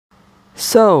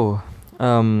So,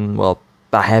 well,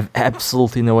 I have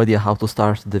absolutely no idea how to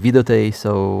start the video today,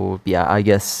 so yeah, I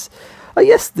guess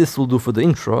this will do for the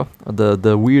intro,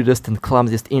 the weirdest and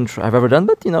clumsiest intro I've ever done,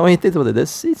 but you know, it is what it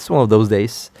is, it's one of those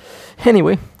days.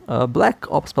 Anyway,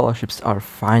 BlackOPS battleships are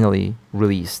finally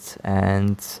released,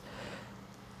 and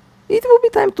it will be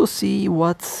time to see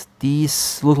what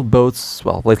these little boats,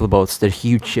 well, little boats, they're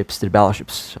huge ships, they're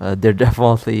battleships,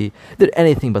 they're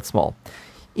anything but small.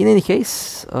 In any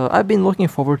case, I've been looking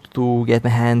forward to get my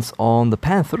hands on the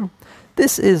Panther.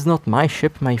 This is not my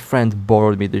ship, my friend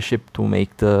borrowed me the ship to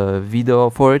make the video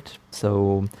for it,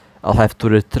 so I'll have to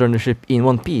return the ship in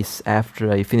one piece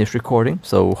after I finish recording,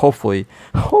 so hopefully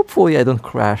I don't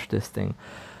crash this thing.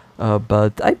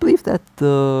 But I believe that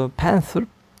the Panther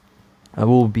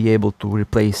will be able to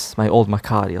replace my old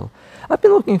Mach. I've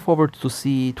been looking forward to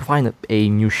find a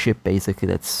new ship basically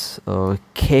that's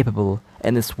capable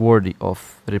and is worthy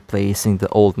of replacing the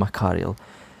old Mach.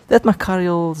 That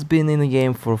Mach's been in the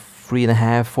game for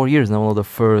 3.5, 4 years now. One of the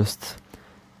first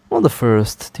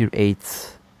tier 8,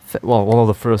 one of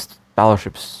the first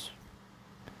battleships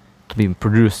to be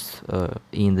produced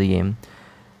in the game,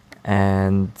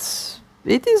 and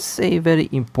it is a very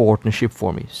important ship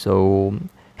for me. So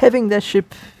having that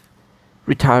ship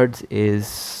retired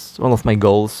is one of my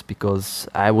goals, because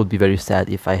I would be very sad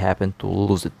if I happen to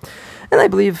lose it. And I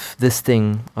believe this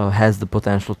thing has the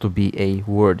potential to be a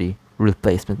worthy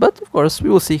replacement, but of course we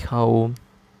will see how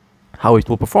it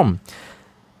will perform.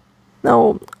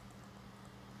 Now,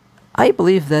 I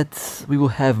believe that we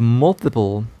will have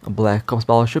multiple BlackOPS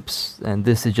battleships, and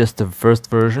this is just the first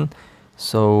version,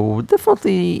 so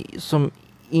definitely some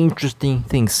interesting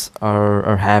things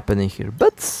are happening here.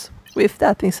 But with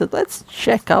that being said, let's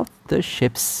check out the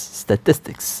ship's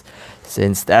statistics,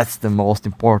 since that's the most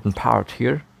important part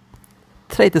here.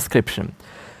 Trait description.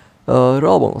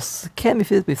 Roll bonus can be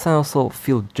fitted with sinusoidal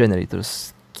field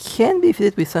generators. Can be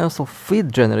fitted with sinusoidal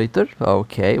field generator.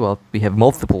 Okay, well, we have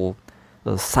multiple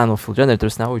sinusoidal field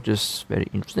generators now, which is very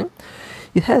interesting.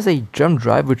 It has a jump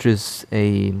drive, which is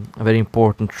a very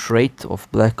important trait of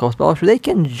BlackOPS battleship. They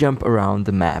can jump around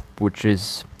the map, which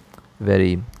is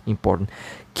very important.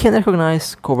 Can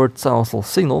recognize covert sinusoidal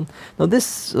signal. Now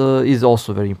this is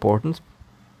also very important.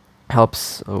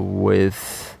 Helps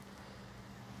with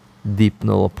deep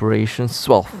null operations.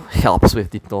 Well, helps with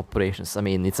deep null operations. I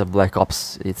mean, it's a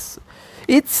BlackOPS.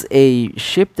 It's a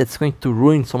ship that's going to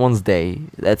ruin someone's day.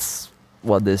 That's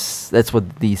what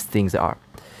these things are.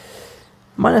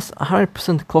 Minus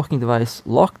 100% clocking device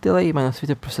lock delay, minus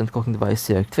 50% clocking device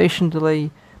deactivation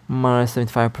delay, minus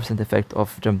 75% effect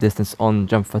of jump distance on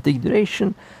jump fatigue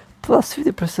duration, plus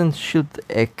 50% shield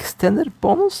extender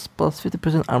bonus, plus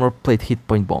 50% armor plate hit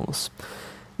point bonus.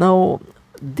 Now,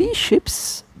 these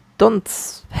ships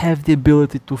don't have the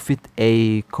ability to fit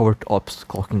a covert ops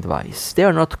clocking device. They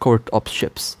are not covert ops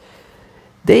ships.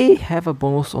 They have a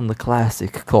bonus on the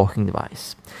classic clocking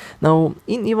device. Now,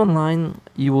 in EVE Online,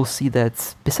 you will see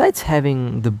that besides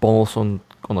having the bonus on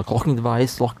a clocking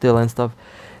device, locktail and stuff,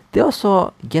 they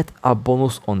also get a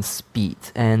bonus on speed.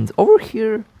 And over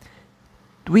here,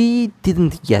 we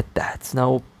didn't get that.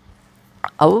 Now,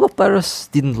 a lot of players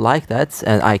didn't like that,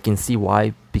 and I can see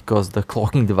why, because the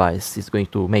clocking device is going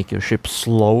to make your ship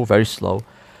slow, very slow.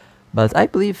 But I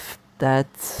believe that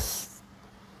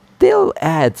they'll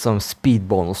add some speed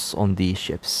bonus on these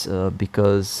ships,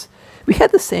 because we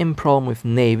had the same problem with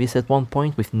navies at one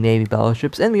point, with navy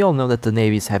battleships, and we all know that the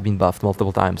navies have been buffed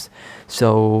multiple times.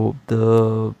 So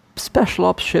the special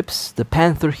ops ships, the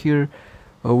Panther here,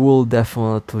 will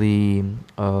definitely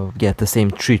get the same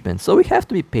treatment, so we have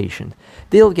to be patient.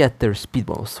 They'll get their speed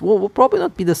bonus. Will probably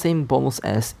not be the same bonus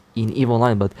as in EVE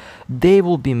Online, but they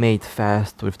will be made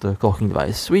fast with the clocking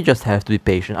device. We just have to be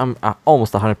patient. I'm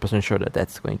almost 100% sure that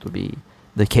that's going to be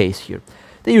the case here.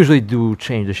 They usually do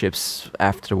change the ships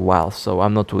after a while, so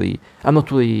wouldn't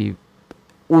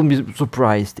be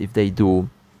surprised if they do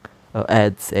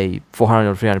add a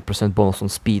 400 or 300% bonus on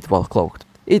speed while cloaked.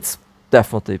 It's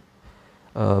definitely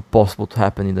possible to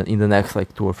happen in the next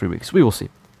like 2 or 3 weeks. We will see.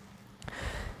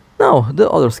 Now, the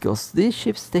other skills. These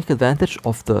ships take advantage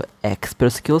of the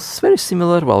expert skills, very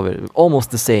similar, well,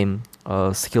 almost the same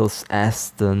skills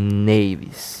as the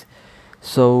navies.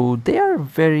 So they are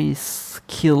very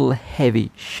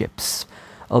skill-heavy ships,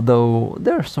 although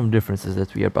there are some differences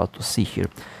that we are about to see here.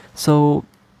 So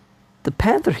the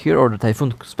Panther here, or the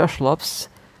Typhoon Special Ops,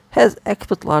 has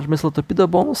expert large missile torpedo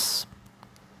bonus,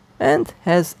 and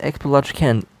has expert large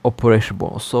cannon operation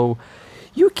bonus. So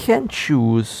you can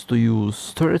choose to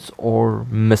use turrets or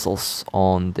missiles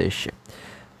on this ship.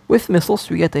 With missiles,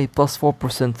 we get a plus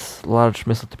 4% large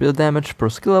missile torpedo damage per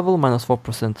skill level, minus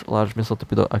 4% large missile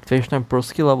torpedo activation time per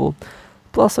skill level,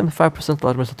 plus 75%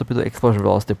 large missile torpedo explosion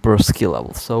velocity per skill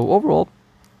level. So overall,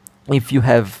 if you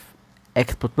have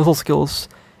expert missile skills,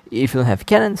 if you don't have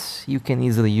cannons, you can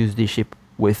easily use this ship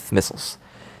with missiles.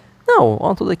 Now,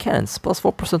 onto the cannons. Plus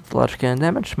 4% large cannon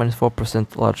damage, minus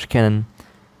 4% large cannon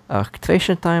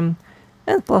activation time,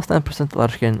 and plus 10%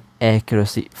 large cannon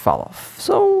accuracy fall-off.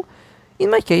 So, in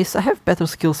my case, I have better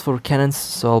skills for cannons,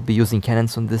 so I'll be using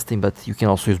cannons on this thing, but you can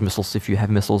also use missiles if you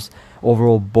have missiles.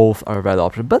 Overall, both are a valid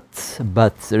option,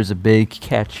 but there's a big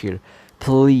catch here.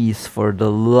 Please, for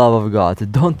the love of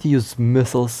God, don't use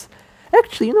missiles.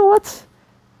 Actually, you know what?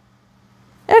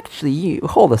 Actually,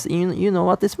 hold us. You know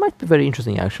what? This might be very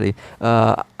interesting. Actually,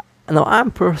 now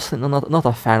I'm personally not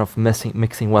a fan of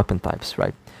mixing weapon types,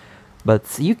 right?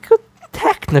 But you could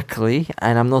technically,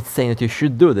 and I'm not saying that you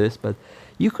should do this, but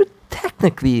you could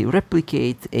technically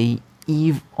replicate a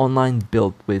EVE Online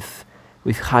build with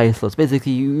high slots.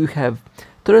 Basically, you have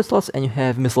turret slots and you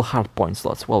have missile hardpoint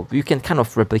slots. Well, you can kind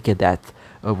of replicate that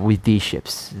with these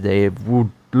ships. They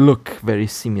would look very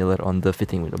similar on the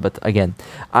fitting window, but again,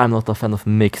 I'm not a fan of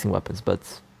mixing weapons,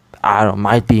 but I don't know,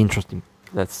 might be interesting.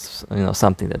 That's, you know,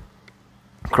 something that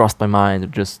crossed my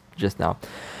mind just now.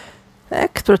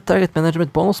 Expert target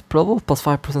management bonus probable plus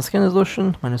 5% scan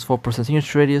resolution, minus 4%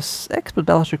 unit radius, expert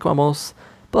battleship combos,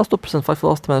 plus 2% flight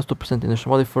velocity, minus 2%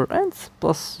 inertial modifier, and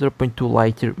plus 0.2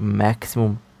 lighter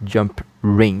maximum jump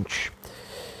range.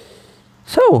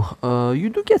 So, you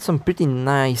do get some pretty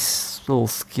nice little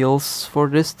skills for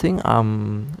this thing.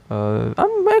 I'm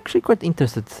actually quite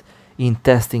interested in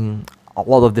testing a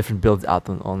lot of different builds out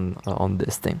on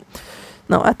this thing.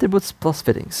 Now, attributes plus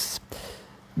fittings.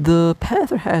 The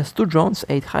Panther has 2 drones,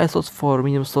 8 high slots, 4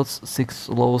 medium slots, 6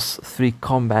 lows, 3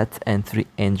 combat, and 3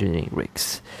 engineering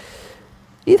rigs.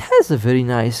 It has a very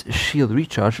nice shield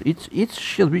recharge. Its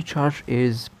shield recharge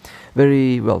is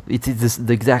very well. It is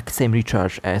the exact same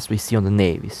recharge as we see on the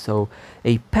Navy. So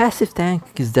a passive tank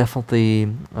is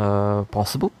definitely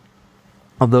possible,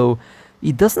 although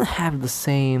it doesn't have the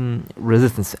same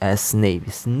resistance as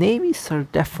Navies. Navies are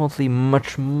definitely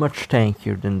much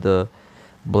tankier than the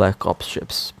BlackOPS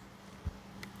ships.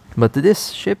 But this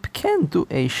ship can do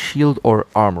a shield or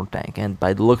armor tank, and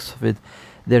by the looks of it,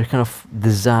 they're kind of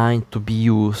designed to be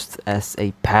used as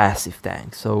a passive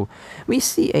tank. So we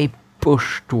see a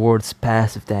push towards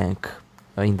passive tank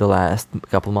in the last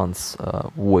couple months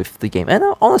with the game, and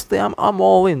honestly, I'm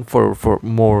all in for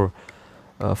more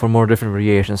different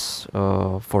variations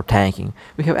for tanking.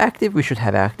 We have active, we should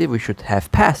have active, we should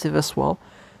have passive as well,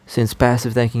 since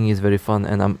passive tanking is very fun,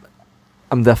 and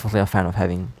I'm definitely a fan of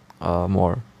having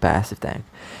more passive tank.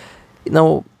 You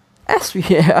know, as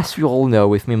we all know,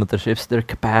 with millimeter ships, their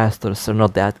capacitors are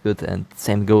not that good, and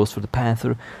same goes for the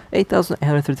Panther.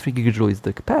 8,833 gigajoule is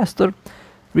the capacitor.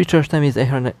 Recharge time is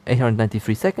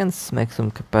 893 seconds.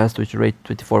 Maximum capacitor rate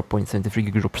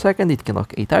 24.73 gigajoule per second. It can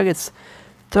lock 8 targets.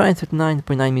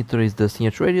 239.9 meter is the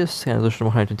signature radius. And resolution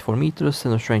 124 meters.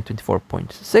 And strength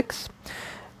 24.6.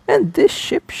 And this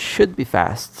ship should be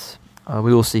fast.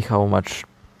 We will see how much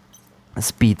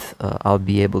speed I'll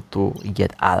be able to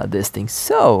get out of this thing.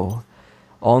 So,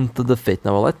 on to the fit.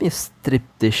 Now let me strip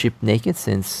the ship naked,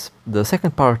 since the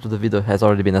second part of the video has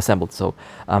already been assembled, so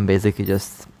I'm basically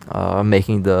just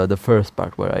making the first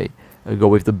part where I go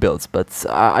with the builds. But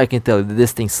I can tell you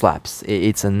this thing slaps.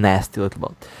 It's a nasty little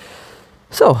build.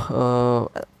 So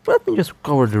let me just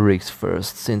cover the rigs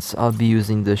first, since I'll be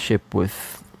using the ship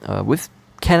with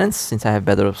cannons, since I have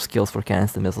better skills for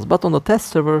cannons than missiles. But on the test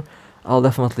server, I'll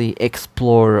definitely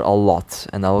explore a lot,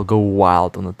 and I'll go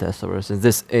wild on the test server, since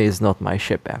this is not my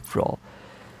ship after all.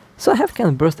 So I have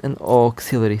cannon burst and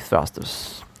auxiliary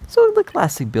thrusters. So the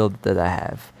classic build that I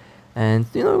have. And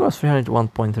you know, it goes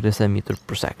 301.37 meters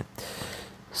per second.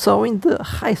 So in the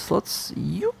high slots,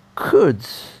 you could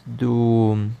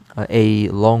do a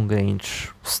long range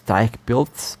strike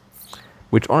build,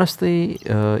 which honestly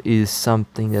is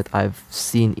something that I've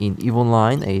seen in EVE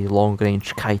Online, a long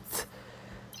range kite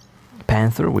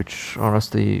Panther, which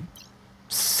honestly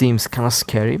seems kind of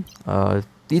scary.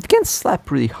 It can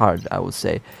slap really hard, I would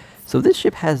say. So this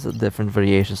ship has different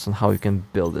variations on how you can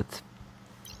build it.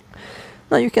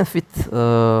 Now you can fit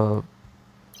well,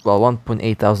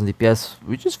 1.8 thousand DPS,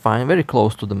 which is fine, very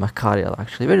close to the Mach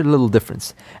actually, very little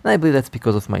difference. And I believe that's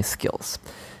because of my skills.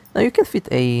 Now you can fit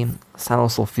a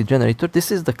cyanide feed generator.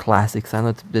 This is the classic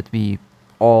cyanide that we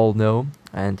all know,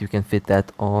 and you can fit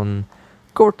that on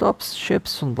Cortops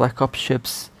ships, on BlackOPS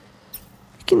ships.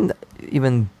 You can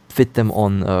even fit them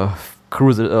on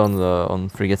cruiser, on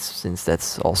frigates, since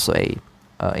that's also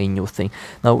a new thing.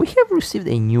 Now we have received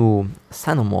a new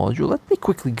Sino module. Let me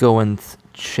quickly go and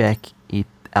check it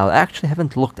out. I actually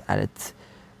haven't looked at it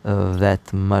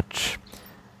that much,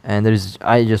 and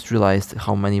I just realized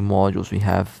how many modules we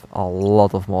have. A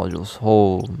lot of modules.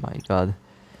 Oh my god,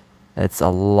 that's a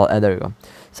lot. There you go.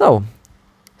 So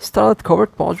Starlet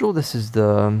Covert module. This is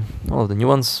one of the new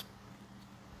ones.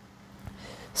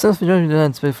 Since we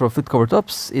generate space for fleet covert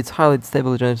ops, it's highly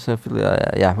stable.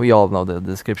 Yeah, we all know the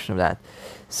description of that.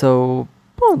 So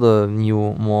one of the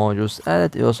new modules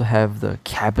added, you also have the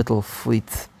capital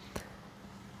fleet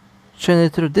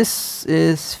generator. This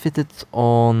is fitted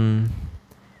on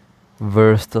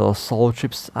versatile assault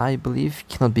ships, I believe.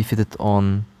 Cannot be fitted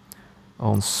on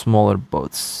smaller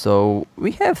boats. So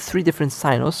we have 3 different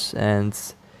Sinos, and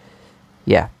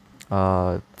yeah,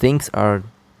 things are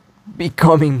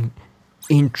becoming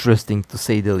interesting to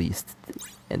say the least,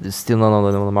 and there's still none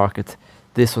on the market.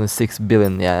 This one is 6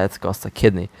 billion. Yeah, that costs a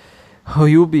kidney.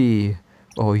 You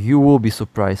will be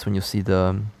surprised when you see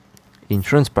the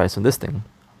insurance price on this thing.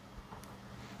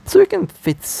 So you can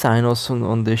fit Sinos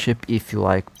on the ship if you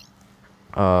like.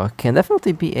 Can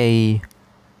definitely be a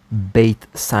bait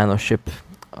Sino ship,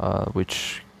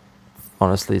 which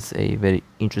honestly is a very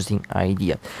interesting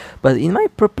idea. But in my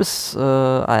purpose,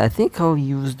 I think I'll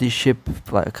use this ship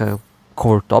like a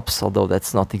core tops, although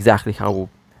that's not exactly how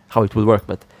it will work,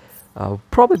 but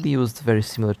probably be used very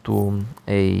similar to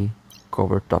a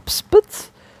cover tops. But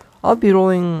I'll be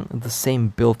rolling the same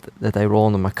build that I roll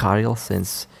on the Macarial,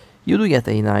 since you do get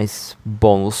a nice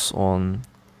bonus on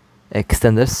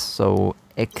extenders. So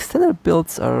extender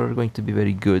builds are going to be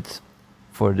very good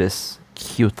for this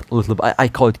cute little. I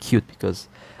call it cute because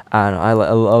I don't know,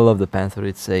 I love the Panther.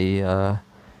 It's a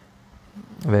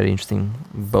very interesting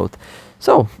boat.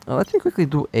 So let me quickly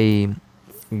do a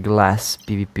glass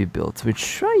PvP build,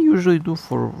 which I usually do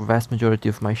for vast majority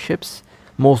of my ships.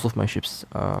 Most of my ships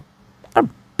are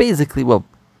basically, well,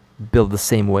 built the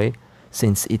same way,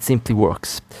 since it simply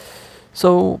works.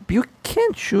 So you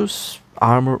can choose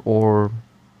armor or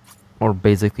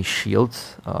basically shield.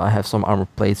 I have some armor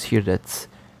plates here that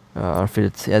are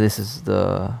fitted. Yeah, this is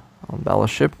the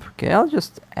Battleship. Okay, I'll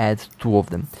just add 2 of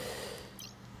them,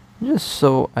 just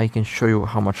so I can show you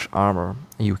how much armor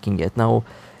you can get. Now,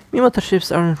 Minotaur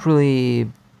ships aren't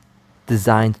really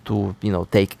designed to,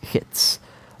 take hits.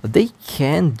 They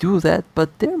can do that,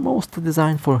 but they're mostly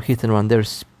designed for hit and run. They're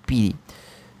speedy.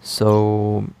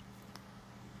 So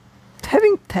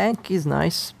having tank is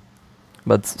nice,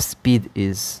 but speed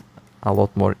is a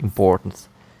lot more important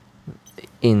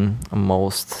in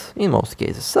most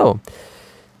cases. So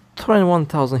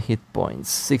 21,000 hit points,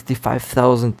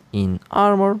 65,000 in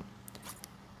armor,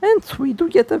 and we do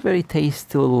get a very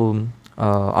tasty little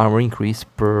armor increase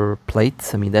per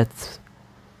plate. I mean, that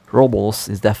Robles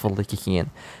is definitely kicking in.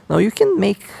 Now you can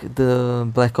make the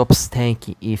BlackOPS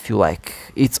tanky if you like.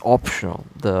 It's optional.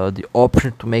 The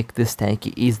option to make this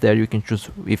tanky is there. You can choose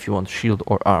if you want shield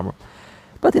or armor.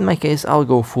 But in my case, I'll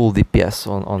go full DPS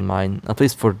on mine. At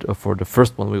least for the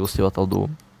first one. We will see what I'll do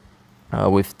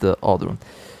with the other one.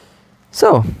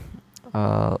 So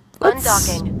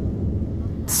let's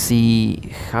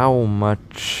see how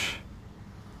much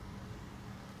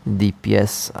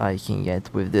DPS I can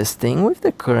get with this thing, with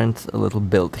the current little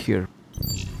build here.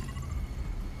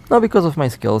 Now, because of my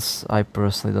skills, I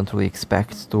personally don't really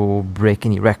expect to break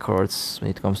any records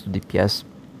when it comes to DPS,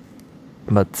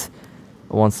 but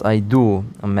once I do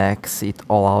max it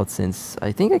all out, since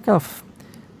I think I kind of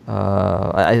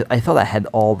I thought I had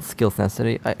all the skills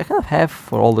necessary. I kind of have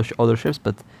for all the other ships,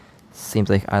 but seems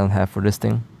like I don't have for this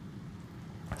thing.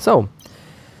 So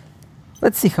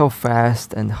let's see how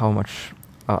fast and how much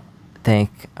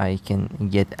tank I can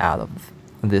get out of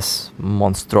this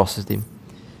monstrosity.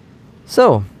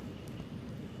 So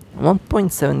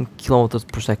 1.7 kilometers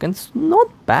per second,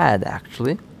 not bad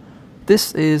actually.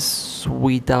 This is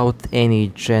without any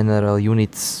general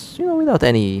units, without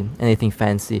anything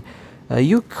fancy.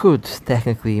 You could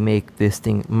technically make this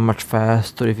thing much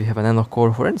faster if you have a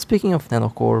nanocore for it. And speaking of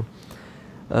nanocore,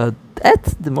 at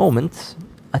the moment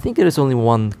I think there is only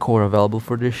 1 core available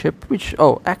for this ship, which,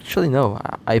 oh, actually no,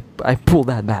 I pulled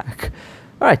that back.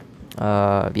 Alright,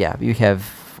 yeah, you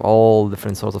have all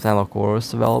different sorts of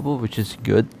nanocores available, which is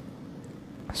good.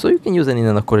 So you can use any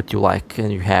nanocore that you like,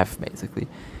 and you have, basically.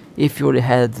 If you already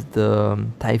had the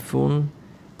Typhoon,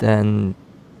 then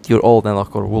your old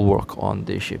nanocore will work on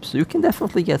this ship. So you can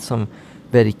definitely get some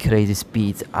very crazy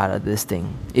speeds out of this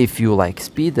thing. If you like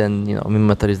speed, then,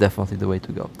 Minotaur is definitely the way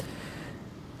to go.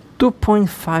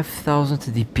 2,500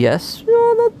 DPS,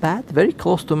 not bad, very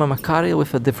close to my Macarial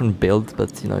with a different build,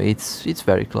 but it's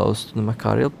very close to the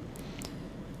Macarial.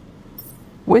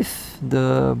 With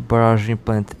the barrage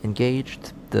implant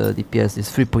engaged, the DPS is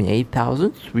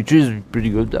 3,800, which is pretty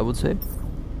good, I would say.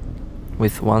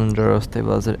 With one gyro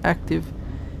stabilizer active,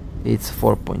 it's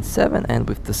 4.7, and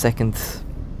with the second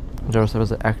gyro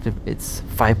stabilizer active, it's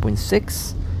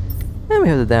 5.6. And we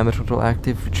have the damage control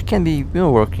active, which can be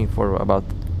working for about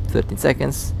 13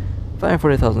 seconds.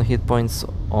 540,000 hit points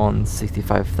on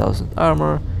 65,000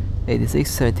 armor, 86,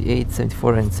 78,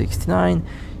 74, and 69.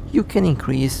 You can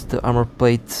increase the armor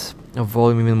plate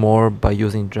volume even more by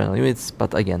using general units,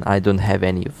 but again, I don't have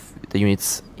any of the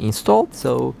units installed,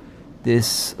 so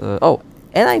this... oh,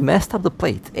 and I messed up the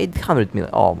plate. 800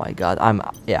 million. Oh my god,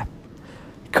 yeah.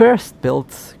 Cursed build,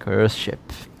 cursed ship.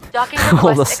 Docking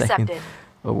request accepted.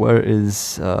 Where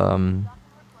is...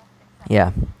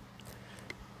 yeah.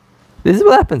 This is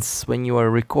what happens when you are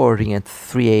recording at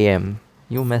 3 AM.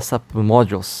 You mess up the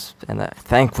modules, and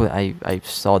thankfully I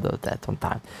saw that on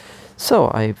time. So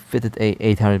I fitted a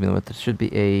 800 millimeters. Should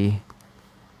be a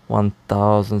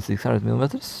 1,600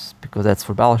 millimeters, because that's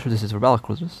for battleship. This is for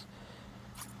battlecruisers.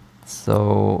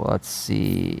 So let's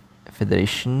see,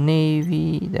 Federation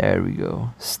Navy. There we go.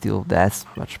 Still, that's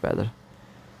much better.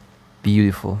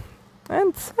 Beautiful,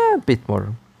 and a bit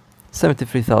more.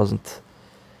 73,000.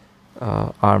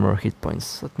 Armor hit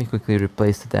points. Let me quickly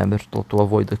replace the damage to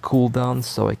avoid the cooldown,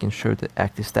 so I can show the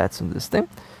active stats on this thing.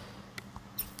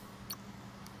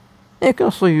 And you can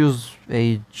also use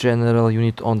a general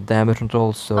unit on damage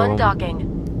control, so undocking.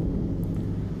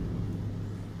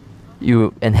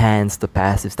 You enhance the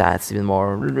passive stats even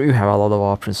more. You have a lot of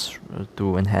options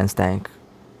to enhance tank.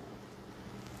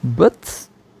 But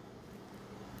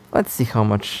let's see how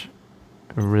much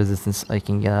resistance I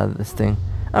can get out of this thing.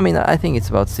 I mean, I think it's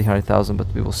about 600,000, but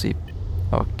we will see.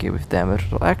 Okay, with damage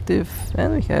active,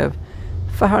 and we have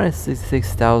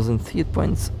 566,000 hit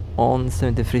points on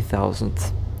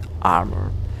 73,000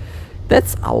 armor.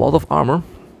 That's a lot of armor.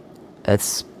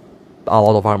 That's a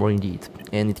lot of armor indeed,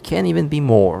 and it can even be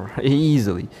more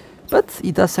easily. But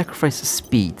it does sacrifice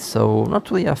speed, so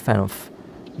not really a fan of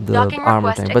the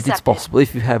armor tank. But it's possible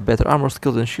if you have better armor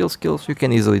skills and shield skills, you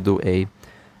can easily do a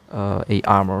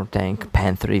armor tank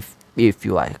Panther if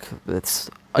you like. That's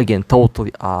again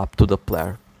totally up to the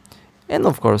player, and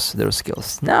of course their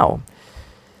skills. Now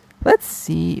let's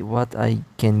see what I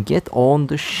can get on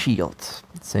the shield,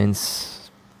 since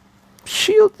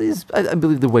shield is I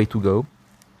believe the way to go,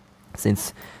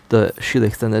 since the shield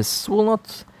extenders will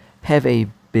not have a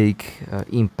big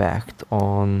impact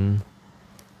on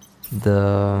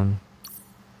the...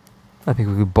 I think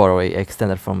we could borrow a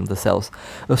extender from the cells.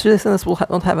 The shield extenders will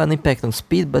not have an impact on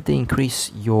speed, but they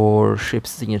increase your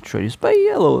ship's signature use by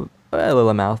a little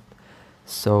amount.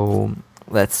 So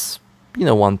that's,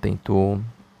 one thing to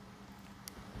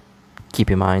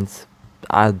keep in mind.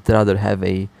 I'd rather have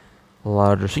a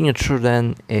larger signature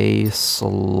than a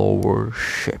slower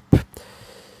ship.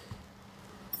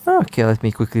 Okay, let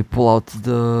me quickly pull out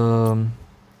the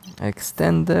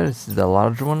extender. This is the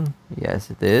large one.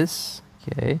 Yes, it is.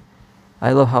 Okay.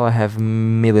 I love how I have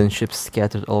million ships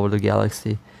scattered all over the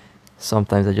galaxy.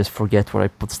 Sometimes I just forget where I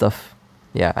put stuff.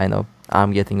 Yeah, I know.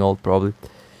 I'm getting old, probably.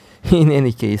 In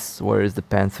any case, where is the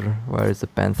Panther? Where is the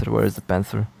Panther? Where is the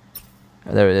Panther?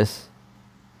 There it is.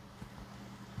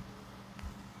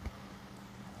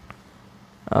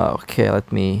 Okay,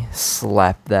 let me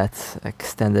slap that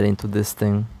extender into this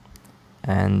thing.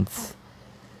 And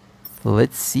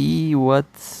let's see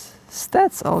what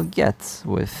stats I'll get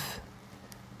with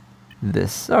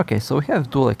this. Okay, so we have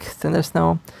dual extenders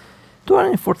now.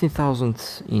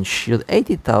 214,000 in shield,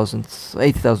 80,000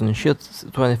 in shield,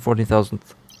 214,000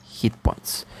 hit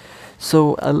points.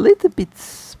 So a little bit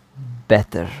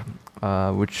better,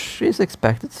 which is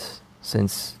expected,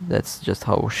 since that's just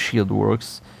how shield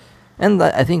works. And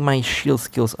I think my shield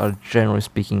skills are, generally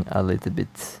speaking, a little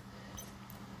bit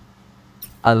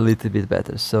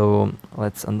better. So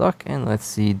let's undock and let's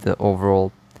see the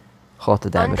overall hot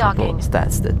damage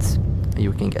stats that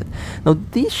you can get. Now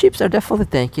these ships are definitely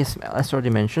tanky, as already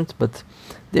mentioned, but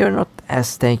they are not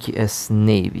as tanky as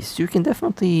navies. You can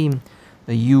definitely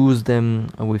use them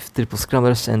with triple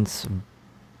scramblers and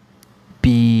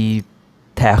B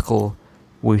tackle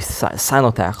with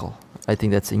sino tackle. I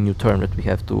think that's a new term that we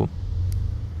have to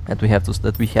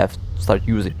start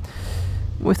using.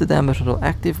 With the damage control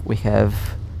active, we have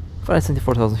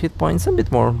 574,000 hit points, a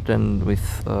bit more than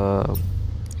with the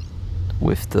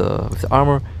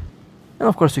armor. And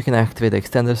of course you can activate the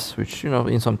extenders, which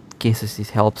in some cases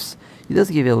it helps. It does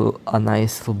give you a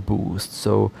nice little boost.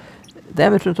 So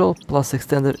damage control plus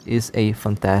extender is a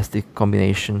fantastic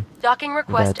combination docking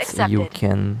request that accepted. you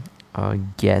can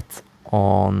get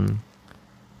on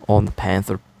the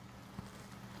Panther.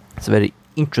 It's a very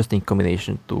interesting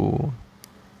combination to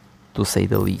say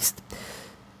the least.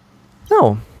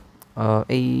 Now,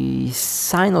 a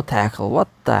Sino tackle. What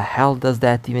the hell does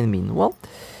that even mean? Well,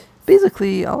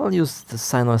 basically, I'll use the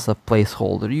Sino as a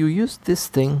placeholder. You use this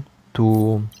thing to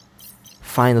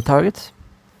find a target.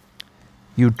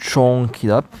 You chonk it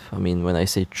up. I mean, when I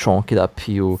say chonk it up,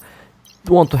 you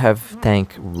want to have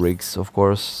tank rigs, of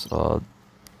course,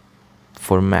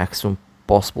 for maximum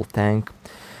possible tank.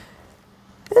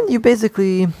 And you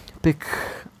basically pick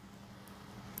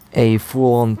a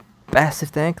full-on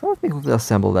passive tank. Let me quickly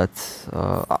assemble that.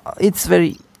 It's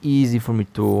very easy for me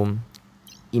to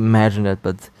imagine that,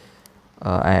 but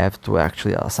I have to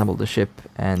actually assemble the ship.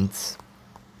 And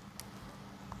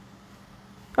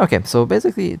okay, so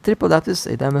basically triple adapters,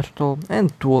 a dimensional,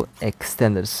 and dual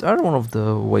extenders are one of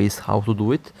the ways how to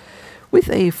do it. With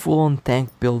a full-on tank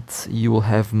build, you will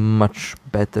have much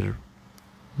better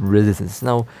resistance.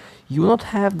 Now, you will not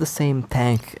have the same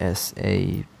tank as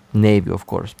a navy, of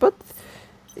course, but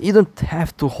you don't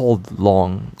have to hold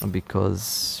long,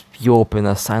 because you open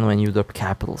a Sino and you drop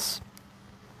capitals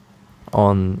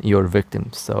on your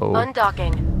victim. So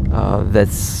Undocking.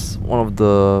 that's one of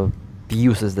the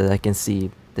uses that I can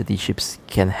see that these ships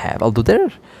can have. I'll do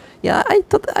there. Yeah, I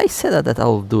thought I said that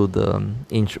I'll do the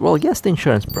well, guess the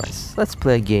insurance price. Let's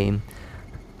play a game.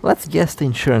 Let's guess the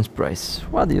insurance price.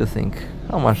 What do you think?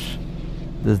 How much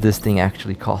does this thing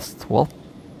actually cost? Well,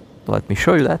 let me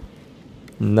show you that.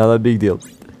 Not a big deal.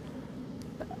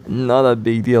 Not a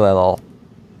big deal at all.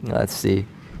 Let's see.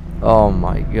 Oh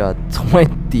my god,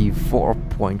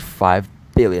 24.5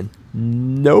 billion.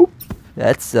 Nope.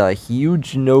 That's a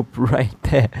huge nope right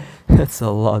there. That's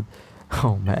a lot.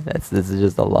 Oh man, that's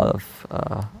just a lot of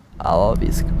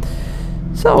risk.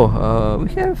 So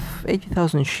we have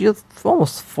 80,000 shield,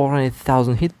 almost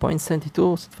 400,000 hit points,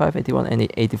 72, 75, 81, and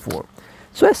 84.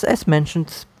 So as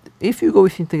mentioned, if you go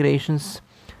with integrations,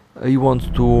 you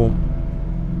want to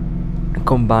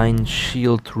combine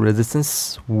shield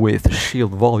resistance with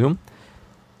shield volume,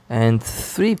 and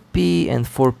 3P and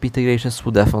 4P integrations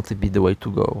would definitely be the way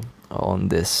to go on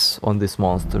this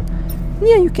monster.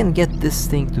 Yeah, you can get this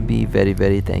thing to be very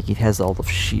tanky. It has a lot of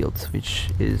shield, which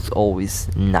is always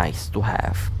nice to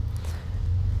have.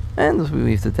 And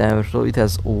with the damage, so it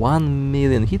has 1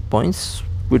 million hit points,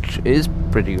 which is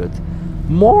pretty good.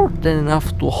 More than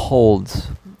enough to hold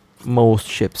most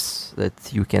ships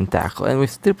that you can tackle. And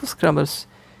with triple scrubbers,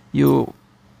 you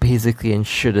basically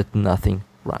ensure that nothing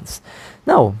runs.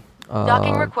 Now,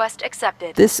 Docking request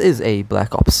accepted. this is a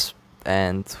BlackOPS,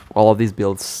 and all of these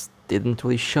builds didn't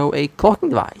really show a clocking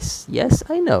device. Yes,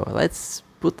 I know. Let's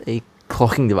put a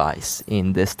clocking device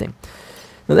in this thing.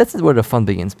 Now that's where the fun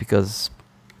begins, because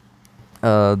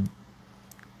the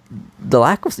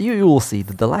lack of you will see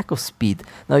the lack of speed.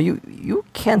 Now you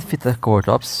can't fit a core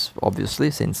tops,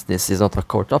 obviously, since this is not a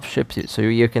core top ship. So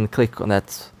you can click on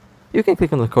that. You can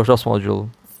click on the core tops module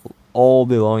all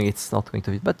day long. It's not going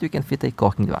to fit, but you can fit a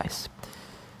clocking device.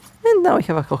 And now we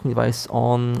have a clocking device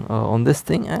on this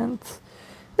thing, and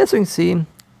as you can see,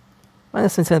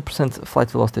 minus 27%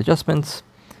 flight velocity adjustment,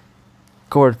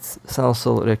 covered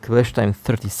sail reactivation time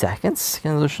 30 seconds,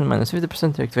 scan resolution minus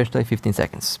 50%, reactivation time 15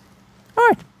 seconds.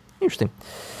 Alright, interesting.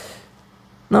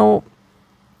 Now,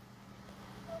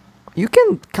 you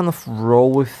can kind of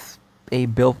roll with a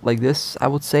build like this, I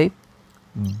would say,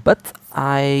 but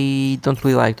I don't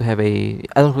really like to have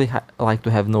like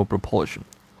to have no propulsion.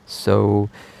 So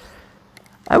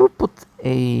I would put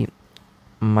a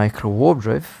micro warp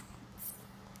drive,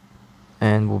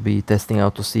 and we'll be testing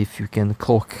out to see if you can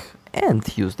cloak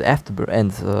and use the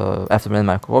afterburner and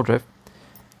micro warp drive.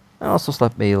 And also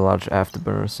slap a large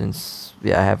afterburner, since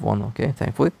yeah, I have one, okay,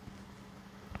 thankfully.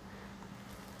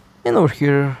 And over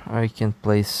here I can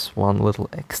place one little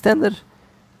extender.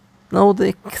 Now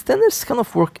the extenders kind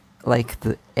of work like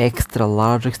the extra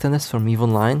large extenders from EVE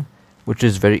Online, which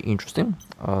is very interesting.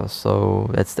 So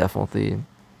that's definitely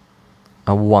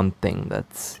one thing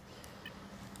that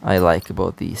I like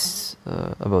about these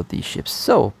ships.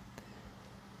 So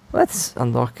let's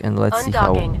undock and let's see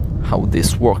how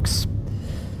this works.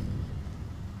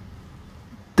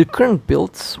 The current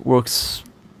build works,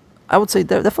 I would say,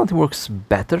 definitely works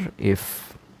better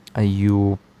if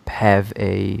you have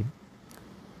a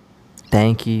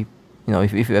tanky, you know,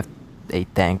 if you have a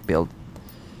tank build,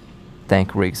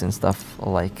 tank rigs and stuff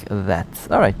like that.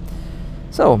 Alright,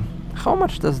 so how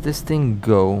much does this thing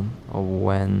go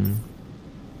when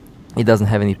it doesn't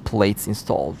have any plates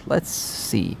installed? Let's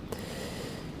see.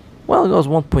 Well, it goes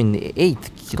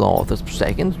 1.8 kilometers per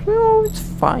second. Well, it's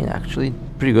fine, actually,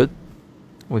 pretty good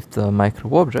with the micro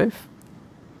warp drive.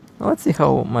 Now let's see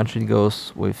how much it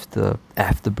goes with the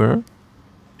afterburner.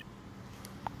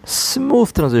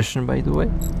 Smooth transition, by the way.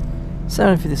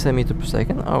 757 meters per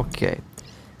second. Okay.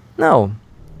 Now,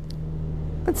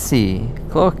 let's see.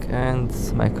 Clock and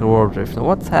micro warp drift. Now,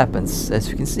 what happens? As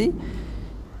you can see,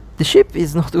 the ship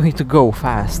is not going to go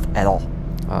fast at all.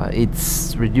 It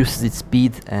reduces its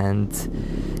speed, and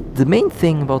the main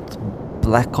thing about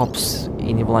BlackOPS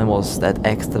in Evil Line was that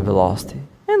extra velocity,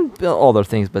 and other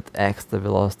things, but extra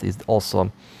velocity is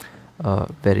also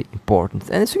very important.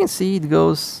 And as you can see, it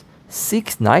goes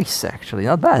nice actually,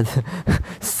 not bad.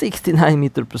 69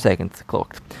 meters per second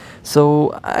clocked.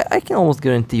 So I can almost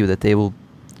guarantee you that they will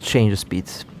change the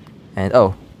speeds. And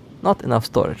oh, not enough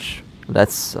storage.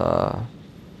 That's well,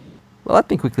 let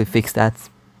me quickly fix that.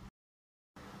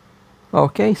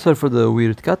 Okay, sorry for the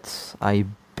weird cut. I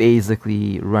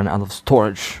basically ran out of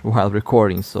storage while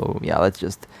recording, so yeah, let's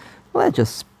just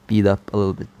speed up a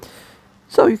little bit.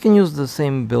 So you can use the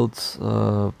same build.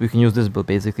 You can use this build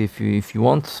basically if you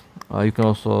want. You can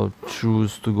also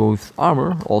choose to go with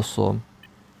armor. Also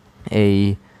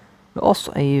a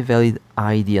valid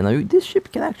idea. Now this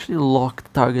ship can actually lock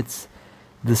targets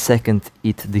the second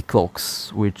it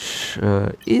decloaks, which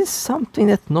is something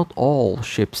that not all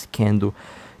ships can do.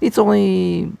 It's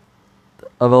only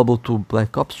available to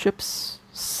BlackOPS ships,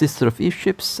 Sister of Eve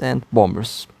ships, and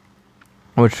bombers,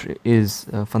 which is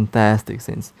fantastic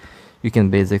since you can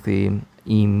basically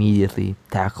immediately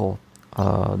tackle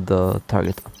the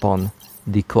target upon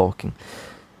decloaking.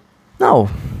 Now,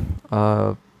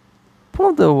 one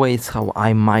of the ways how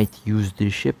I might use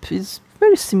this ship is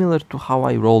very similar to how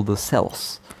I roll the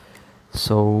cells.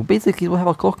 So basically it will have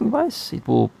a cloaking device, it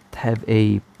will have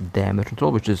a damage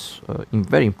control, which is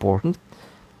very important,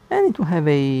 and it will have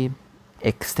a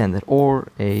extender or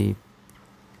a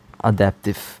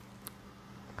adaptive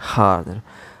hardener.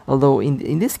 Although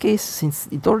in this case, since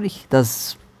it already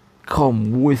does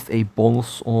come with a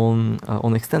bonus on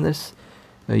extenders,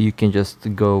 you can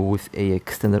just go with a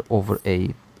extender over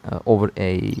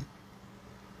a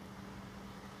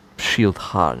shield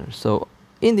hardener. So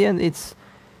in the end, it's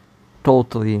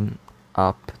totally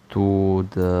up to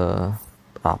the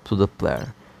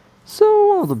player. So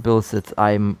one of the builds that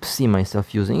I see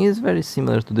myself using is very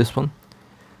similar to this one: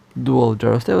 dual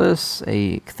gyrostellars,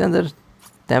 a extender,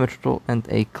 damage control, and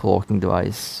a cloaking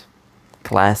device.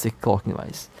 Classic cloaking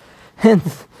device. And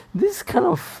this kind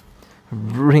of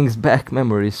brings back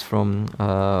memories from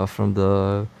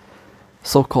the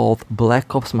so-called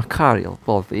BlackOPS Machariel.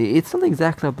 Well, it's not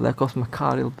exactly a BlackOPS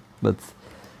Machariel, but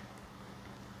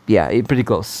yeah, pretty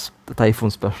close. The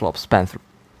Typhoon Special Ops Panther.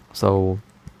 So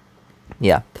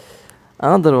yeah,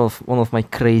 one of my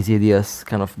crazy ideas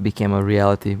kind of became a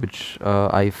reality, which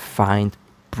I find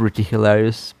pretty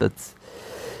hilarious, but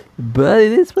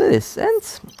it is what it is. And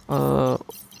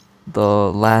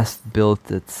the last build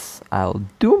that I'll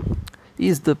do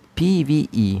is the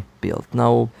PvE build.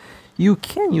 Now, you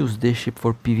can use this ship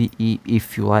for PvE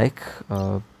if you like.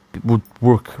 It would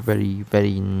work very,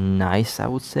 very nice, I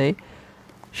would say.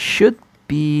 Should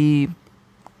be,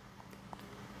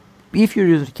 if you're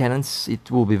using cannons,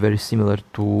 it will be very similar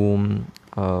to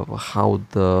how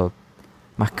the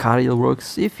Machariel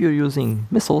works. If you're using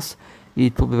missiles,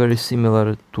 it will be very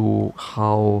similar to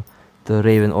how the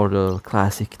Raven or the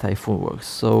classic Typhoon works.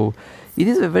 So it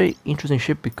is a very interesting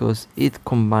ship because it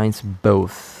combines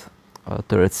both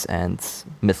turrets and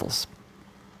missiles.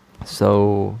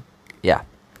 So yeah,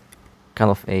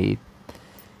 kind of a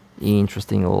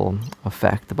interesting little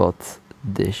fact about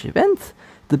this ship. And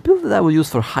the build that I will use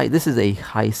for this is a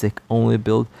high-sec only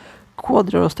build: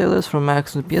 quad gyrostellars from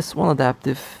Max and PS, one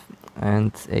adaptive,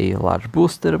 and a large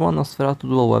booster, one Nosferatu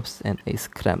dual webs, and a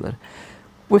scrambler.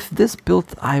 With this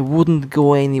build, I wouldn't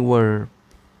go anywhere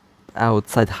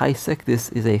outside high-sec. This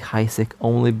is a high-sec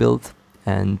only build,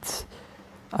 and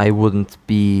I wouldn't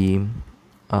be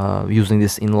using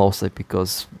this in low-sec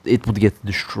because it would get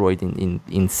destroyed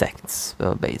in seconds,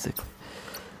 basically.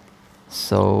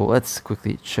 So let's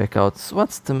quickly check out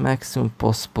what's the maximum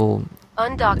possible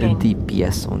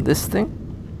DPS on this thing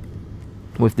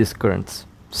with this current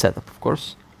setup, of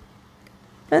course.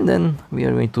 And then we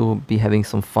are going to be having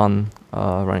some fun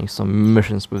running some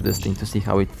missions with this thing to see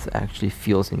how it actually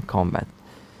feels in combat.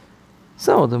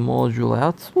 So the module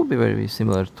layout will be very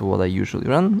similar to what I usually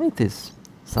run. It is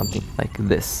something like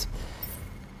this.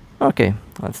 Okay,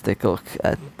 let's take a look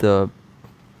at the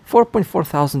 4.4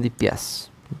 thousand DPS.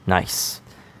 Nice.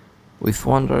 With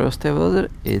one gyro stabilizer,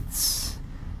 it's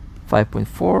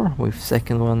 5.4. With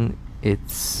second one,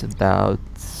 it's about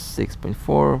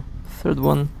 6.4. Third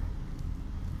one,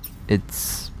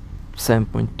 it's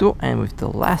 7.2, and with the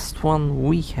last one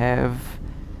we have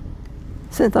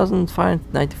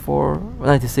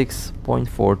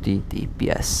 7,596.40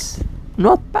 DPS.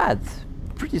 not bad,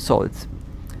 pretty solid.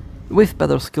 With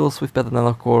better skills, with better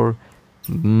nanocore,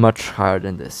 much higher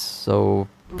than this. So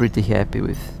pretty happy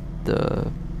with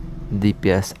the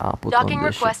DPS output Docking on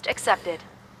this ship. request accepted.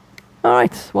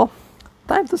 Alright, well,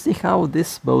 time to see how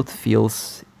this boat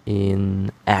feels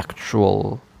in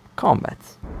actual combat.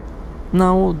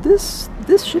 Now this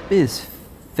ship is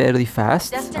fairly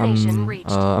fast. Destination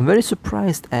reached. I'm very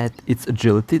surprised at its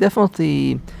agility.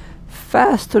 Definitely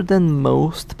faster than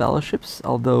most battleships,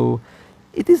 although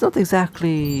it is not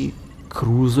exactly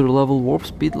cruiser level warp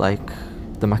speed like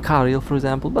the Mach, for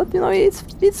example, but you know, it's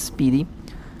speedy.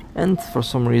 And for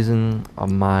some reason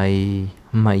my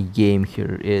game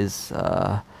here is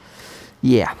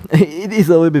yeah, it is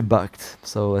a little bit bugged.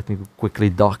 So let me quickly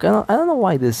dock. I don't know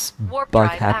why this Warp bug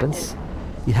drive happens.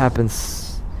 active. It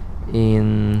happens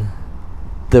in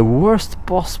the worst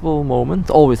possible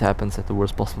moment. Always happens at the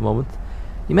worst possible moment.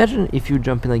 Imagine if you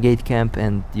jump in a gate camp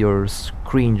and your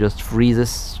screen just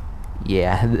freezes.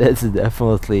 Yeah, that's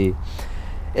definitely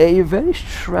a very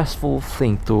stressful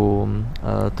thing to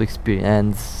experience,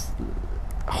 and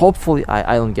hopefully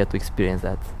I don't get to experience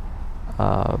that.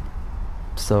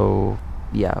 So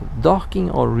yeah, docking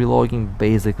or relogging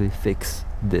basically fix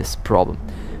this problem,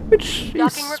 which Docking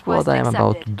is request what I am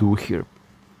about to accepted. do here.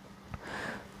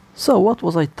 So what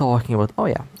was I talking about? Oh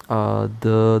yeah,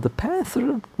 the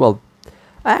Panther. Well,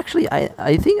 actually,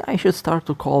 I think I should start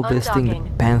to call this thing the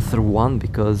Undocking. Panther 1,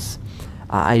 because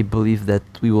I believe that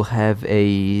we will have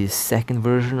a second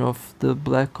version of the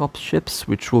BlackOPS ships,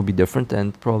 which will be different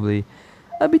and probably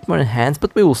a bit more enhanced,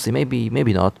 but we will see.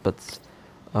 Maybe not, but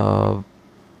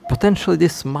potentially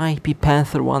this might be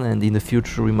Panther 1, and in the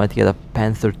future we might get a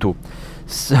Panther 2.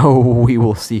 So we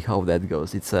will see how that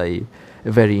goes. It's a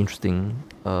very interesting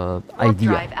idea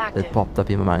drive that active. popped up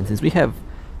in my mind. Since we have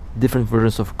different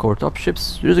versions of core top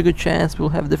ships, there's a good chance we'll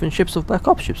have different ships of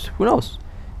BlackOPS ships. Who knows?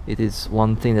 It is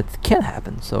one thing that can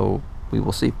happen, so we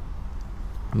will see.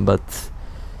 But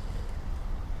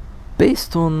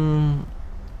based on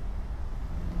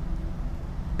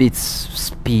its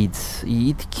speed,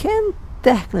 it can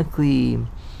technically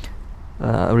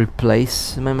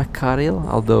replace my Macariel,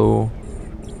 although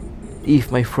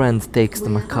if my friend takes the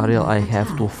Macariel, I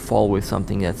have to fall with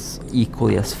something that's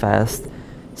equally as fast.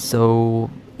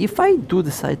 So if I do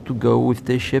decide to go with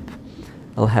this ship,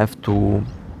 I'll have to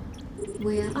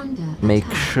make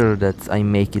sure that I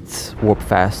make it warp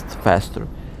faster.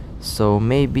 So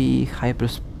maybe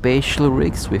hyperspatial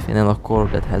rigs with an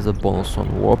nanocore that has a bonus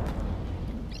on warp.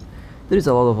 There is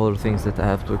a lot of other things that I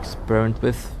have to experiment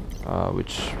with,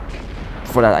 which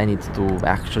for that I need to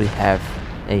actually have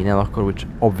a nanocore, which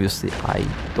obviously I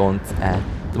don't at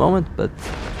the moment, but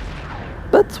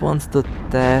once the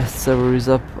test server is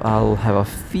up, I'll have a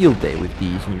field day with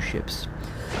these new ships.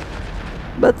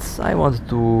 But I wanted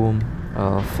to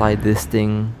fly this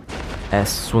thing as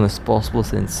soon as possible,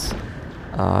 since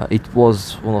it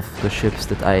was one of the ships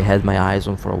that I had my eyes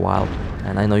on for a while,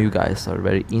 and I know you guys are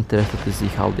very interested to see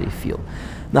how they feel.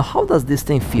 Now, how does this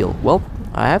thing feel? Well,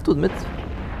 I have to admit,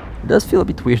 it does feel a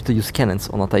bit weird to use cannons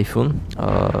on a Typhoon,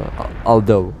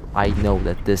 although I know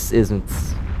that this isn't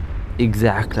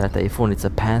exactly a Typhoon, it's a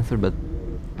Panther,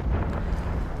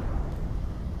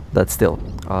 but still,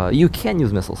 you can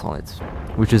use missiles on it,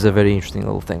 which is a very interesting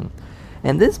little thing.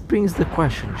 And this brings the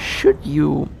question, should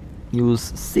you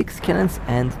use 6 cannons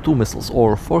and 2 missiles,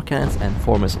 or 4 cannons and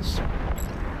 4 missiles?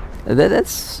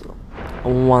 That's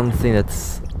one thing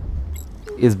that's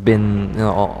been, you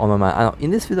know, on my mind.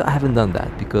 In this video I haven't done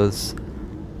that because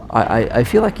I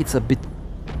feel like it's a bit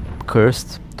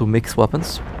cursed to mix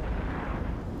weapons,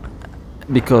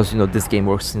 because you know this game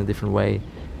works in a different way,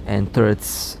 and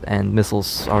turrets and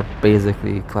missiles are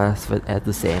basically classified as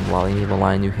the same, while in EVE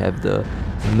Online you have the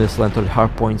missile and turret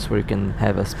hard points where you can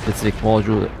have a specific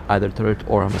module, either turret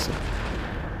or a missile.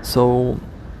 So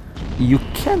you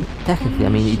can technically, I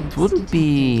mean, it wouldn't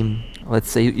be,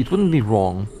 let's say, it wouldn't be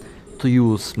wrong to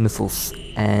use missiles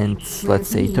and, let's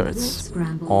say, turrets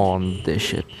on this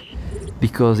ship,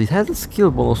 because it has a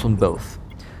skill bonus on both.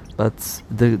 But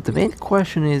the main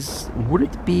question is, would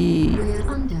it be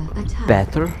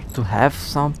better to have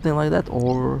something like that,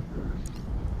 or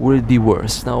would it be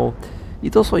worse? Now,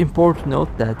 it's also important to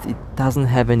note that it doesn't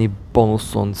have any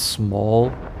bonus on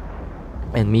small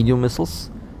and medium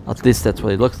missiles. At least that's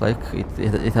what it looks like.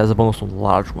 It has a bonus on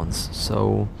large ones.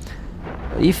 So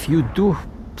if you do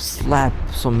slap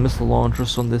some missile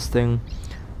launchers on this thing,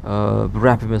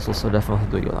 rapid missiles are definitely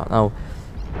doing it now.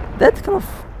 That kind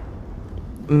of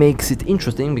makes it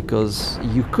interesting, because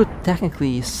you could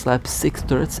technically slap 6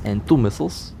 turrets and 2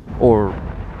 missiles, or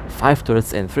 5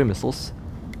 turrets and 3 missiles,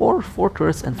 or 4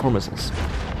 turrets and 4 missiles.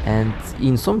 and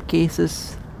in some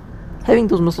cases having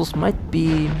those missiles might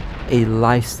be a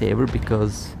lifesaver,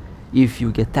 because if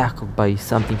you get tackled by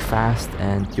something fast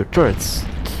and your turrets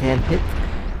can't hit,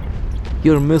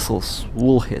 your missiles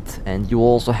will hit, and you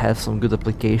also have some good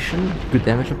application, good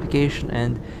damage application,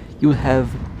 and you have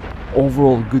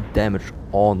overall good damage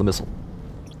on the missile.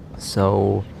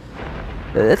 So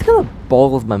that kind of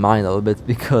boggles my mind a little bit,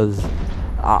 because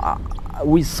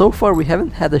so far we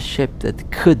haven't had a ship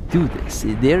that could do this.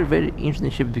 They're very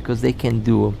interesting ships because they can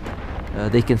do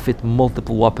they can fit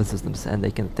multiple weapon systems, and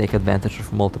they can take advantage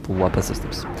of multiple weapon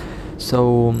systems.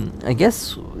 So I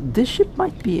guess this ship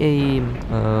might be a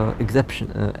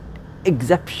exception.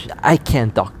 I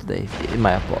can't talk today.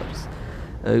 My apologies.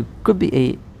 Could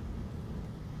be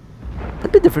a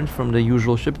bit different from the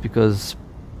usual ship, because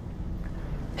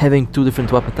having two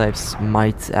different weapon types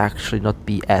might actually not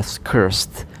be as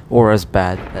cursed or as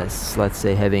bad as, let's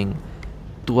say, having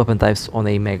two weapon types on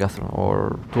a Megatron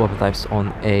or two weapon types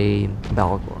on a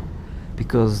Balgor,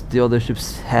 because the other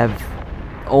ships have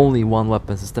only one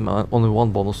weapon system, only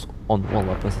one bonus on one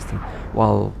weapon system,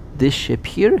 while this ship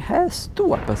here has two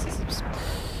weapon systems.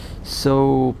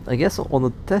 So I guess on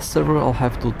the test server I'll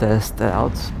have to test that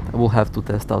out. I will have to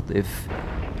test out if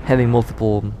having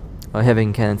multiple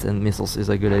having cannons and missiles is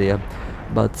a good idea.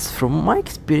 But from my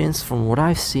experience, from what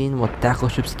I've seen, what tackle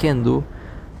ships can do,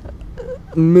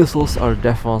 missiles are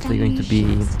definitely going to be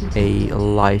a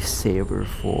lifesaver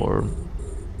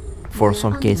for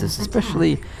some cases,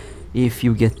 especially if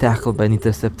you get tackled by an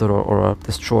interceptor or a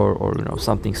destroyer, or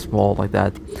something small like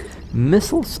that.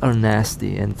 Missiles are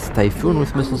nasty, and Typhoon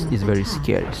with missiles is very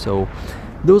scary, so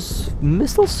those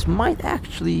missiles might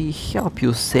actually help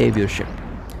you save your ship.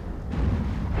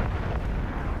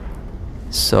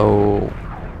 So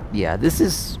yeah, this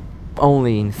is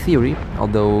only in theory,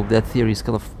 although that theory is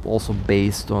kind of also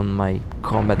based on my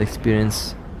combat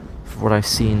experience, what I've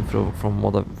seen from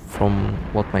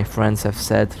what my friends have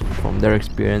said from their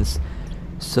experience.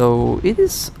 So it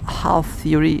is half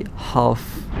theory,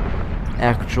 half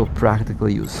actual practical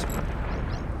use.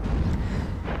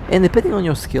 And depending on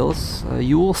your skills,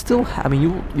 you will still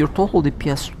your total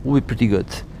DPS will be pretty good.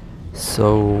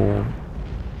 So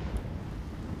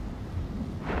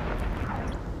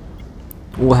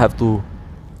we'll have to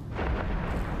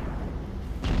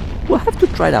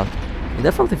try it out. It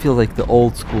definitely feels like the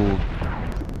old school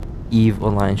EVE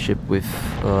online ship with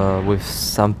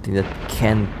something that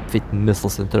can fit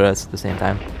missiles and turrets at the same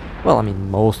time. Well, I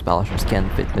mean, most battleships can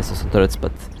fit missiles and turrets,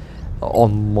 but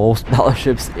on most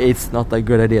battleships it's not a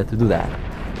good idea to do that.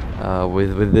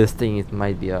 With this thing, it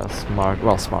might be a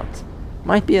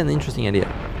might be an interesting idea,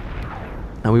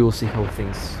 and we will see how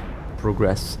things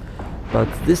progress. But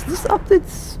this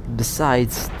update,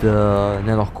 besides the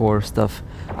nanocore stuff,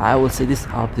 I would say this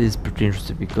update is pretty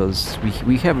interesting, because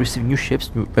we have received new ships,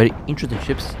 very interesting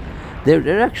ships.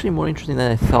 They're actually more interesting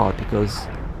than I thought, because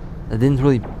I didn't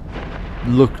really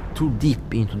look too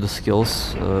deep into the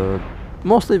skills.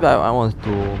 Mostly I wanted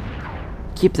to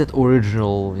keep that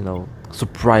original,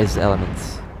 surprise element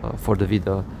for the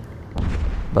video.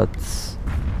 But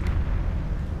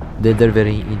they're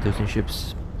very interesting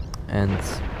ships, and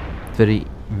very,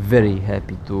 very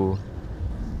happy to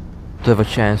have a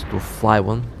chance to fly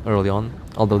one early on.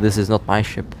 Although this is not my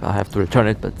ship, I have to return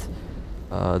it, but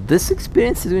this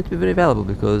experience is going to be very valuable,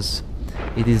 because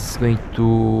it is going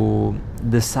to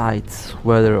decide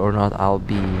whether or not I'll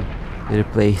be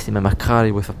replacing my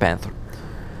Mach with a Panther.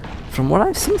 From what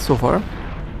I've seen so far,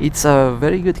 it's a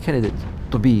very good candidate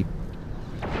to be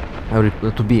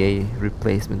a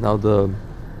replacement. Now, the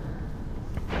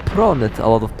problem that a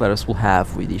lot of players will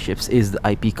have with these ships is the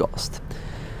IP cost.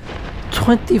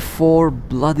 24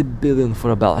 bloody billion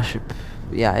for a battleship.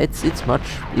 Yeah, it's much,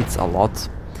 it's a lot.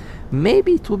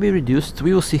 Maybe it will be reduced,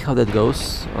 we will see how that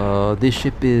goes. This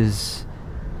ship is,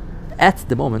 at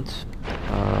the moment,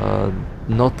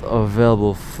 not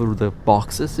available through the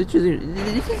boxes, which is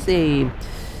a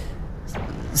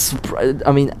surprise.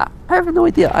 I mean, I have no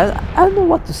idea. I don't know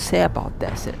what to say about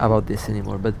this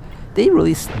anymore. But they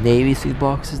released navies with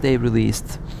boxes. They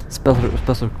released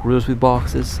special cruisers with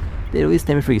boxes. They released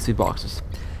enemy frigates with boxes.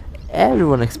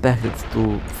 Everyone expected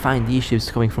to find these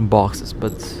ships coming from boxes,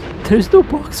 but there is no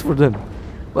box for them.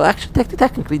 Well, actually,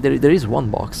 technically, there is one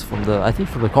box from I think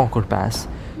from the Concord Pass.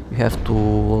 You have to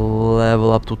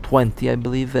level up to 20, I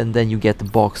believe, and then you get the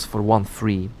box for one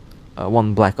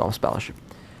BlackOPS battleship.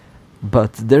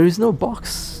 But there is no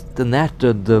box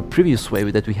the previous way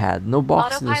that we had. No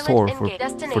box in the store for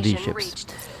these ships.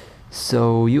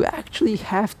 So you actually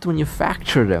have to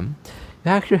manufacture them.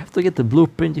 You actually have to get the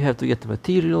blueprint, you have to get the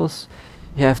materials,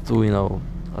 you have to,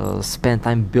 spend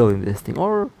time building this thing,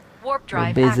 or Warp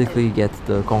drive basically active. get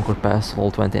the Concord Pass level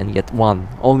 20 and get one,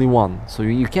 only one. So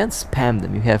you can't spam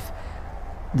them. You have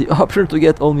the option to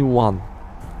get only one.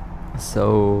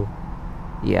 So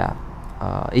yeah,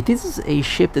 it is a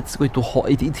ship that's going to hold.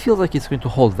 It feels like it's going to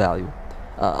hold value,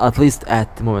 at least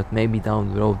at the moment. Maybe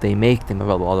down the road they make them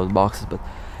available out of boxes, but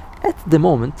at the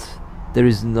moment there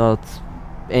is not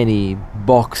any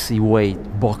box way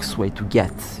to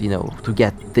get, you know, to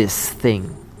get this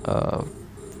thing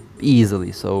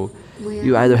easily. So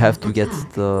you either have to get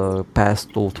the pass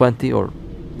to level 20, or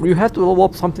you have to level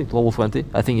up something to level 20.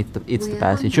 I think it's the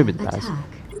pass. It should be the pass.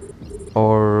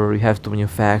 Or you have to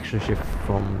manufacture ship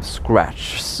from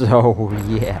scratch. So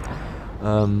yeah,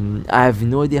 I have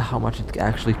no idea how much it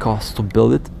actually costs to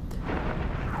build it.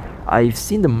 I've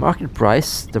seen the market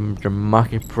price. The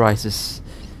market prices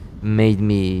made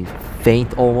me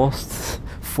faint almost.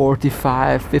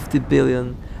 45, 50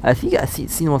 billion. I think I've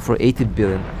seen one for 80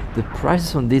 billion. The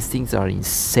prices on these things are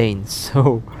insane.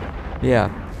 So yeah,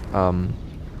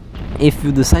 if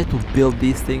you decide to build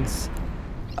these things,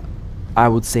 I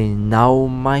would say now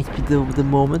might be the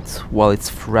moment, while it's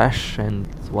fresh and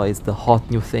while it's the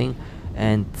hot new thing,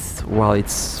 and while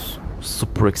it's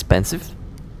super expensive.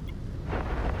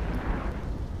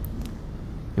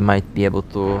 You might be able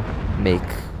to make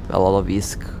a lot of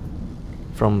ISK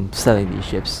from selling these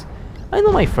ships. I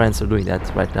know my friends are doing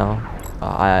that right now.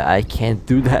 I can't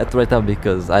do that right now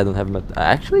because I don't have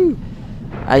actually,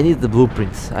 I need the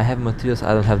blueprints. I have materials,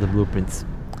 I don't have the blueprints.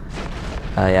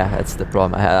 Yeah, that's the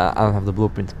problem. I don't have the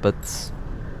blueprint, but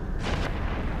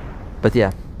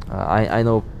yeah, I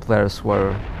know players who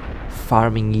are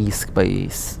farming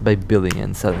ISK by building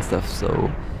and selling stuff.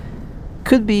 So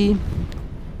could be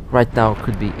right now,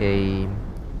 could be a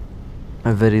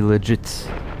very legit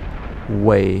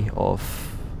way of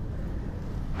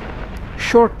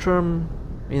short-term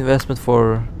investment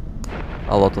for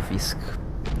a lot of ISK,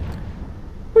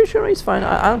 which is fine.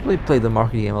 I don't really play the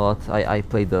market game a lot. I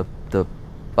play the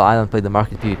well, I don't play the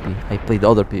market PvP. I play the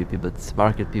other PvP, but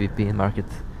market PvP and market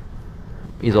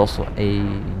is also a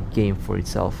game for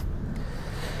itself.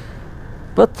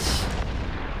 But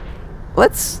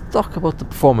let's talk about the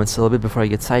performance a little bit before I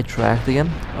get sidetracked again.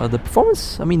 The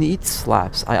performance, I mean, it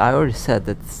slaps. I already said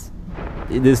that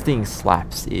this thing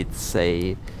slaps. It's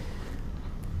a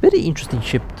very interesting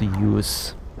ship to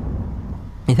use.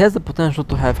 It has the potential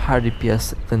to have higher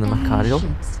DPS than the Machariel,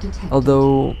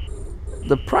 although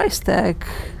the price tag,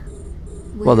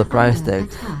 well, the price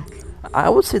tag, I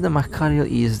would say the Machariel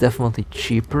is definitely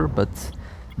cheaper, but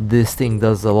this thing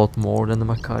does a lot more than the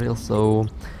Machariel. So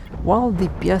while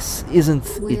DPS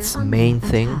isn't its main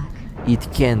thing,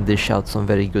 it can dish out some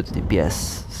very good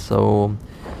DPS. So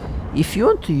if you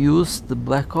want to use the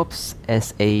BlackOPS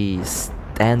as a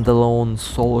standalone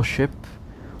solo ship,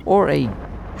 or a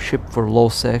ship for low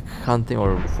sec hunting,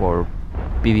 or for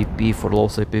PvP, for low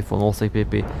sec PvP, for null sec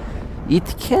PvP,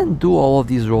 it can do all of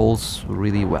these roles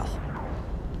really well.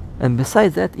 And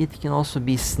besides that, it can also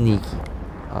be sneaky.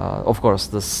 Of course,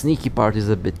 the sneaky part is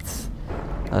a bit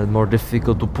more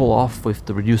difficult to pull off with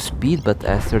the reduced speed, but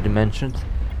as already mentioned,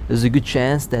 there's a good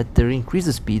chance that they increase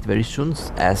the speed very soon,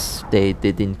 as they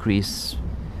did increase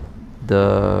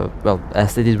the, well,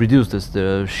 as they did reduce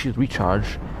the shield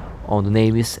recharge on the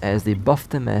navies, as they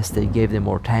buffed them, as they gave them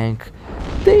more tank.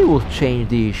 They will change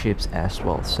these ships as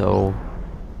well, so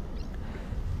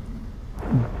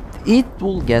it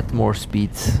will get more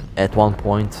speed at one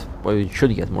point. Well, it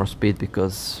should get more speed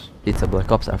because it's a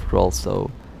BlackOPS after all, so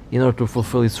in order to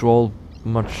fulfill its role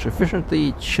much efficiently,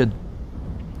 it should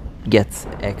get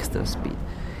extra speed.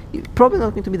 Probably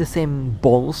not going to be the same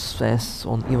bonus as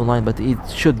on EVE Online, but it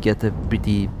should get a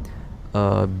pretty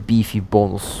beefy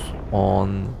bonus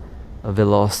on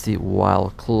velocity while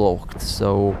cloaked,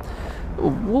 so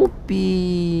we'll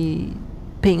be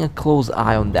paying a close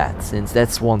eye on that, since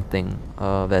that's one thing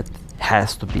that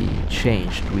has to be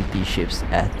changed with these ships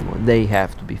at the moment. They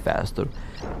have to be faster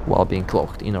while being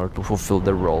cloaked in order to fulfill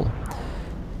their role.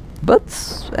 But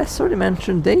as already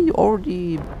mentioned, they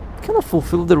already kind of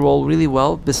fulfill the role really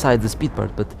well, besides the speed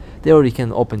part. But they already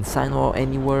can open Sino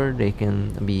anywhere, they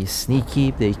can be sneaky,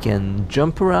 they can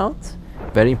jump around.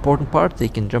 Very important part, they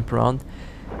can jump around.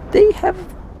 They have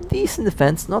decent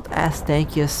defense, not as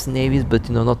tanky as navies, but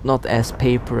you know, not as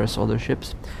paper as other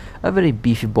ships. A very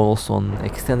beefy bonus on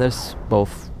extenders,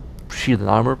 both shield and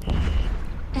armor,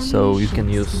 so you can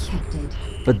use,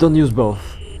 but don't use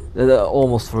both.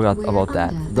 Almost forgot about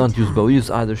that. Don't use both, use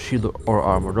either shield or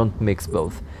armor, don't mix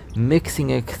both. Mixing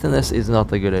extenders is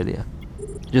not a good idea.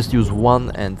 Just use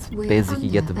one and basically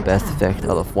get the best effect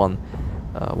out of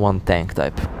one tank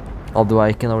type. Although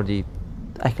I can already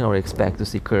expect to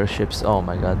see courier ships. Oh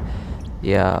my god,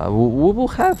 yeah, we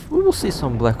will see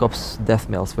some Black Ops death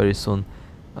mails very soon.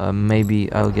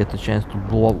 Maybe I'll get the chance to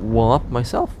blow one up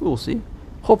myself. We will see.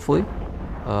 Hopefully,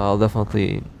 I'll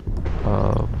definitely.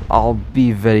 I'll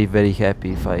be very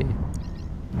happy if I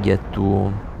get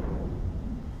to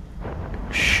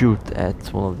shoot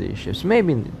at one of these ships.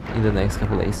 Maybe in the next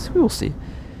couple days. We will see.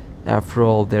 After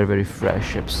all, they're very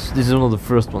fresh ships. This is one of the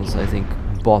first ones I think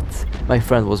bought. My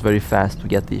friend was very fast to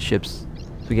get these ships,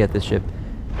 to get this ship.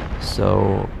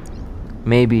 So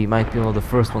maybe it might be one of the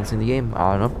first ones in the game.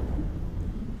 I don't know.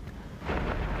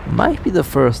 Might be the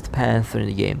first Panther in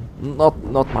the game.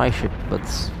 Not my ship,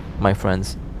 but my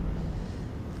friend's.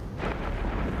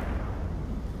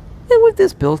 And with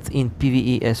this build in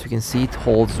PvE, as you can see, it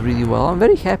holds really well. I'm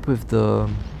very happy with the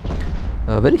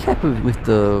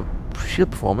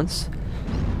shield performance.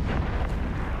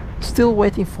 Still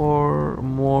waiting for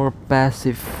more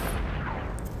passive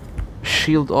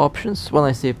shield options. When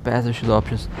I say passive shield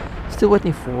options, still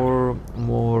waiting for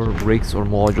more rigs or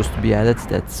modules to be added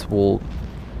that will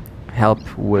help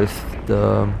with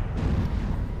the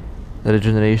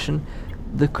regeneration.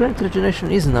 The current regeneration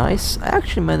is nice. I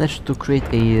actually managed to create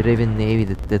a Raven Navy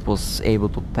that was able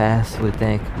to passively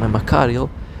tank my Macarial.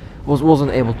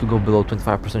 Wasn't able to go below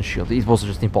 25% shield. It was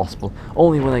just impossible.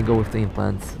 Only when I go with the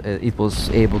implant, it was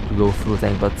able to go through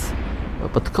tank.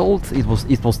 But cold, it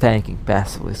was tanking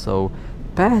passively. So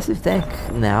passive tank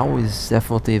now is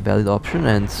definitely a valid option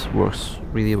and works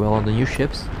really well on the new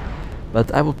ships.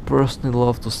 But I would personally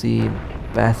love to see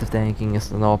passive tanking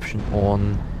as an option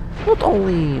on not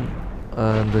only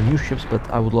the new ships, but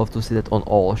I would love to see that on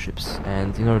all ships.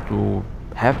 And in order to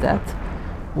have that,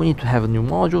 we need to have new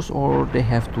modules, or they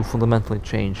have to fundamentally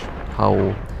change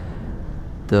how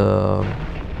the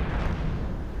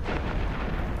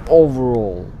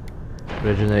overall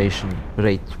regeneration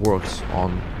rate works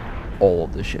on all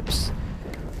of the ships.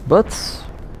 But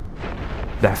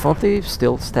definitely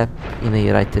still step in the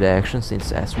right direction,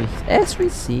 since as we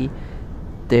see,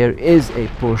 there is a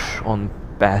push on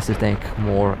passive tank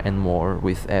more and more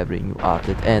with every new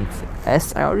update. And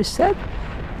as I already said,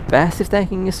 passive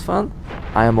tanking is fun.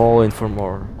 I am all in for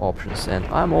more options, and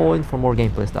I'm all in for more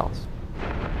gameplay styles.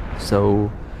 So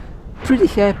pretty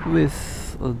happy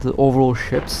with the overall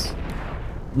ships.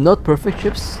 Not perfect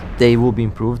ships, they will be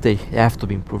improved, they have to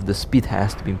be improved, the speed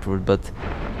has to be improved, but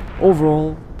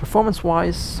overall,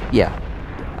 performance-wise, yeah,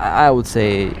 I would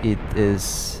say it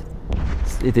is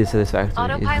satisfactory.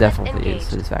 Autopilot It definitely engaged. is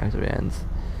satisfactory, and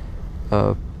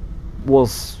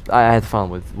I had fun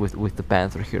with the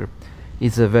Panther here.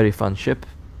 It's a very fun ship,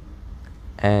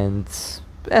 and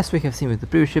as we have seen with the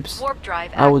previous ships, Warp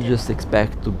drive I would active. just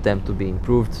expect them to be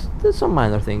improved. There's some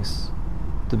minor things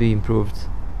to be improved,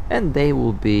 and they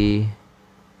will be,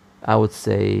 I would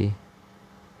say,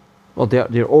 well,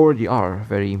 they already are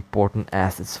very important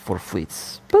assets for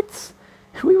fleets. But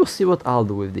we will see what I'll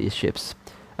do with these ships.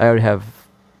 I already have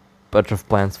a bunch of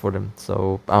plans for them,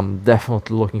 so I'm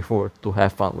definitely looking forward to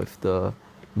have fun with the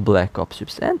Black Ops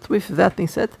ships. And with that being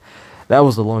said, that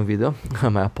was a long video.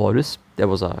 My apologies. That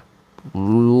was a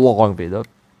long video,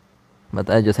 but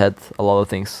I just had a lot of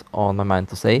things on my mind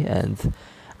to say, and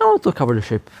I want to cover the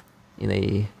ship in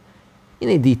a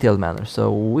detailed manner.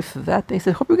 So with that being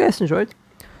said, hope you guys enjoyed.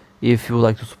 If you would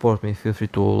like to support me, feel free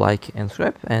to like and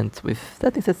subscribe. And with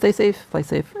that being said, stay safe, fly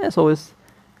safe. As always,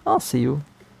 I'll see you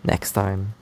next time.